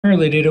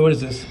Early data, what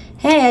is this?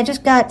 Hey, I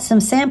just got some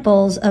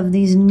samples of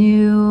these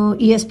new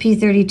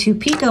ESP32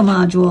 pico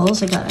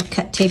modules. I got a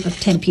cut tape of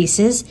 10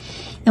 pieces.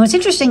 And what's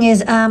interesting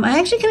is I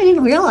actually kind of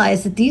didn't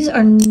realize that these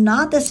are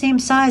not the same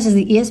size as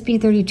the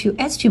ESP32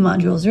 S2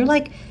 modules. They're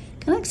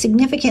kind of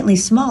significantly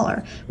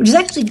smaller, which is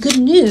actually good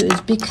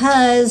news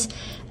because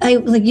I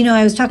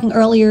was talking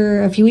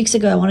earlier a few weeks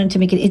ago, I wanted to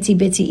make an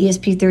itsy-bitsy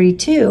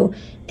ESP32,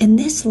 and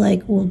this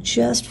will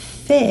just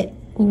fit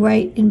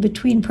right in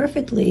between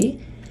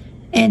perfectly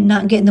and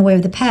not get in the way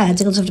of the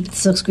pads. I'll just have to put the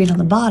silk screen on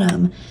the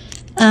bottom.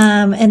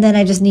 And then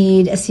I just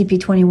need a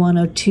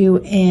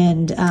CP2102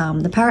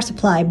 and the power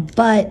supply.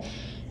 But,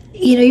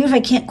 even if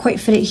I can't quite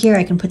fit it here,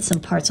 I can put some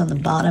parts on the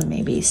bottom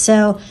maybe.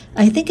 So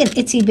I think an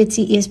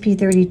itsy-bitsy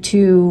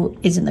ESP32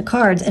 is in the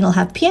cards, and it'll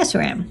have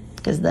PSRAM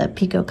because the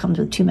Pico comes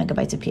with 2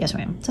 megabytes of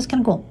PSRAM. So it's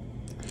kind of cool.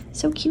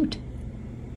 So cute.